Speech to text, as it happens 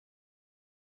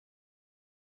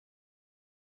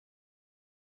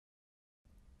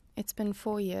It's been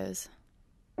 4 years.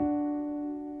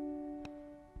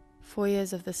 4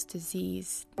 years of this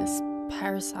disease, this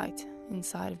parasite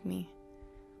inside of me.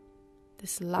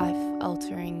 This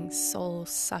life-altering,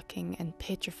 soul-sucking and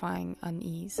petrifying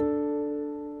unease.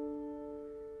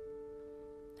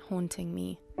 Haunting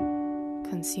me,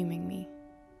 consuming me.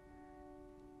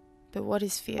 But what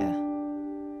is fear?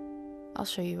 I'll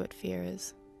show you what fear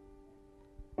is.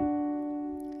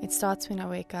 It starts when I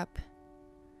wake up.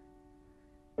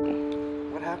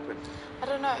 What happened? I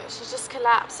don't know, she just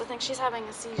collapsed. I think she's having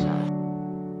a seizure.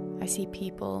 I see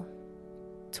people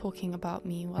talking about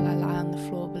me while I lie on the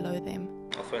floor below them.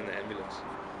 I'll phone the ambulance.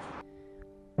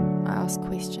 I ask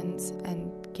questions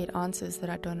and get answers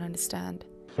that I don't understand.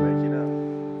 Waking up.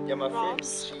 Yeah, my friend,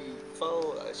 Rhodes. she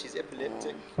fell, she's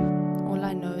epileptic. All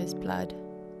I know is blood,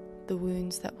 the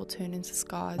wounds that will turn into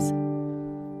scars,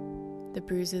 the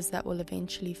bruises that will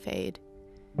eventually fade,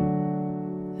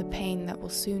 the pain that will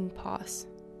soon pass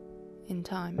in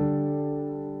time.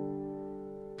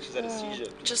 She's had a seizure.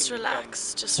 Please Just can you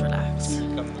relax, just relax. come? Can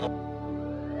you come?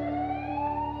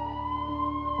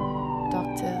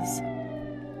 Doctors,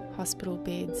 hospital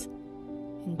beds,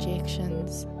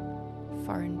 injections,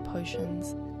 foreign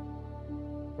potions.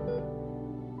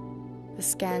 The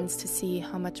scans to see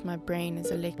how much my brain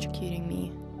is electrocuting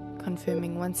me,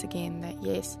 confirming once again that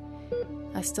yes,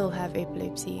 I still have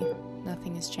epilepsy,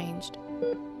 nothing has changed.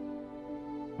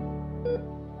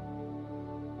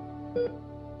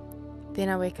 Then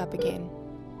I wake up again.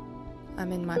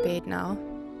 I'm in my bed now.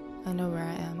 I know where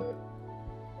I am.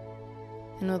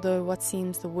 And although what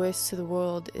seems the worst to the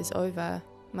world is over,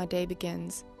 my day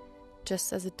begins,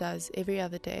 just as it does every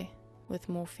other day, with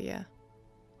more fear,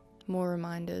 more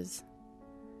reminders.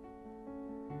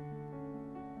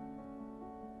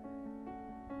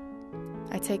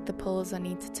 I take the pills I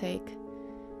need to take.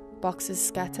 Boxes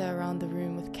scatter around the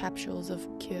room with capsules of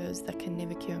cures that can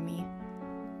never cure me.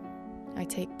 I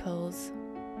take pills,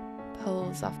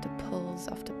 pills after pills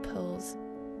after pills.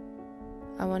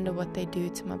 I wonder what they do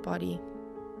to my body.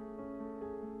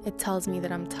 It tells me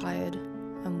that I'm tired,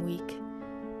 I'm weak,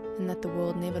 and that the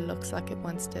world never looks like it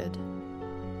once did.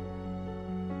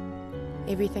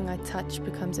 Everything I touch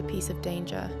becomes a piece of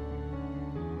danger,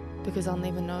 because I'll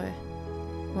never know.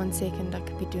 1 second I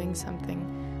could be doing something,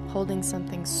 holding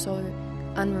something so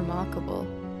unremarkable,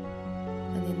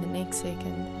 and then the next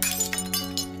second,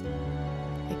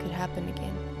 it could happen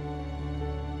again.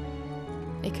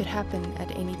 It could happen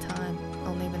at any time,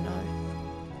 I'll never know.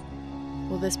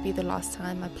 Will this be the last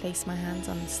time I place my hands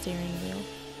on the steering wheel?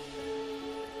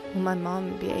 Will my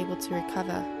mom be able to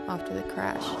recover after the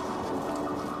crash?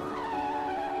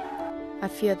 I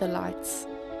fear the lights.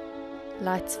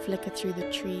 Lights flicker through the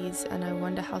trees, and I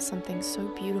wonder how something so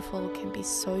beautiful can be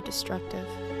so destructive.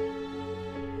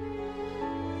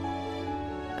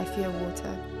 I fear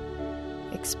water,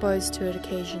 exposed to it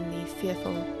occasionally,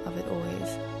 fearful of it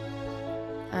always.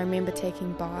 I remember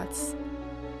taking baths,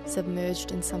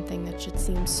 submerged in something that should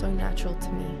seem so natural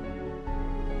to me,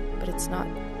 but it's not,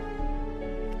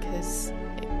 because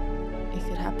it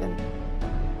could happen.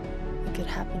 It could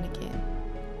happen again.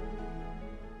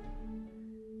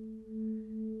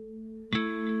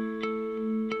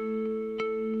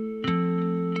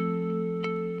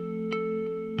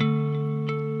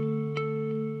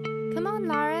 Come on,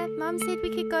 Lara. Mum said we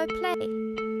could go play.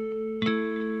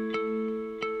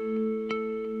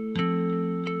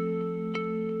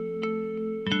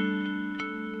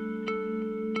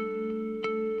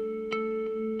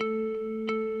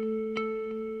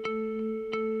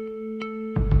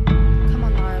 Come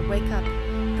on, Lara, wake up.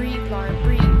 Breathe, Lara,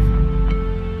 breathe.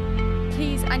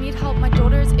 Please, I need help. My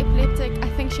daughter is epileptic. I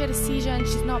think she had a seizure and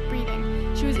she's not breathing.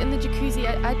 She was in the jacuzzi.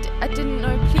 I didn't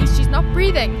know. Please, she's not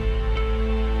breathing.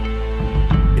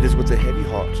 It is with a heavy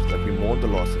heart that we mourn the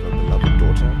loss of a beloved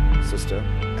daughter, sister,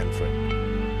 and friend.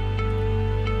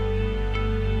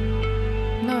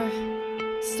 No,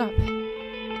 stop.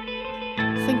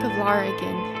 Think of Lara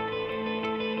again.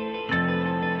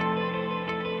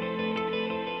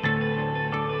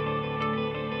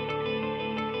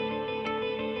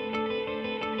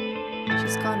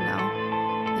 She's gone now,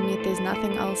 and yet there's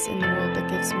nothing else in the world that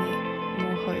gives me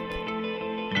more hope.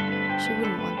 She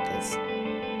wouldn't want this.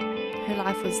 Her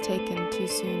life was taken too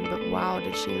soon, but wow,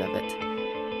 did she love it.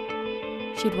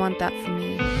 She'd want that for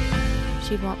me.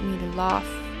 She'd want me to laugh,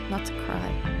 not to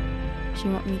cry.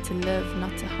 She'd want me to live,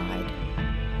 not to hide.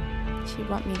 She'd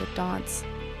want me to dance,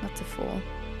 not to fall.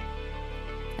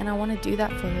 And I want to do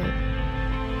that for her.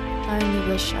 I only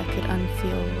wish I could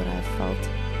unfeel what I've felt,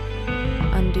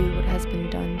 undo what has been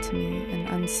done to me, and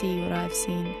unsee what I've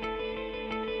seen.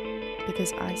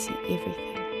 Because I see everything.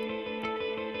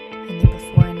 And then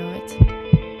before I know it,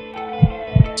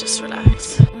 Just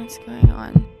relax. What's going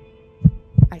on?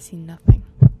 I see nothing.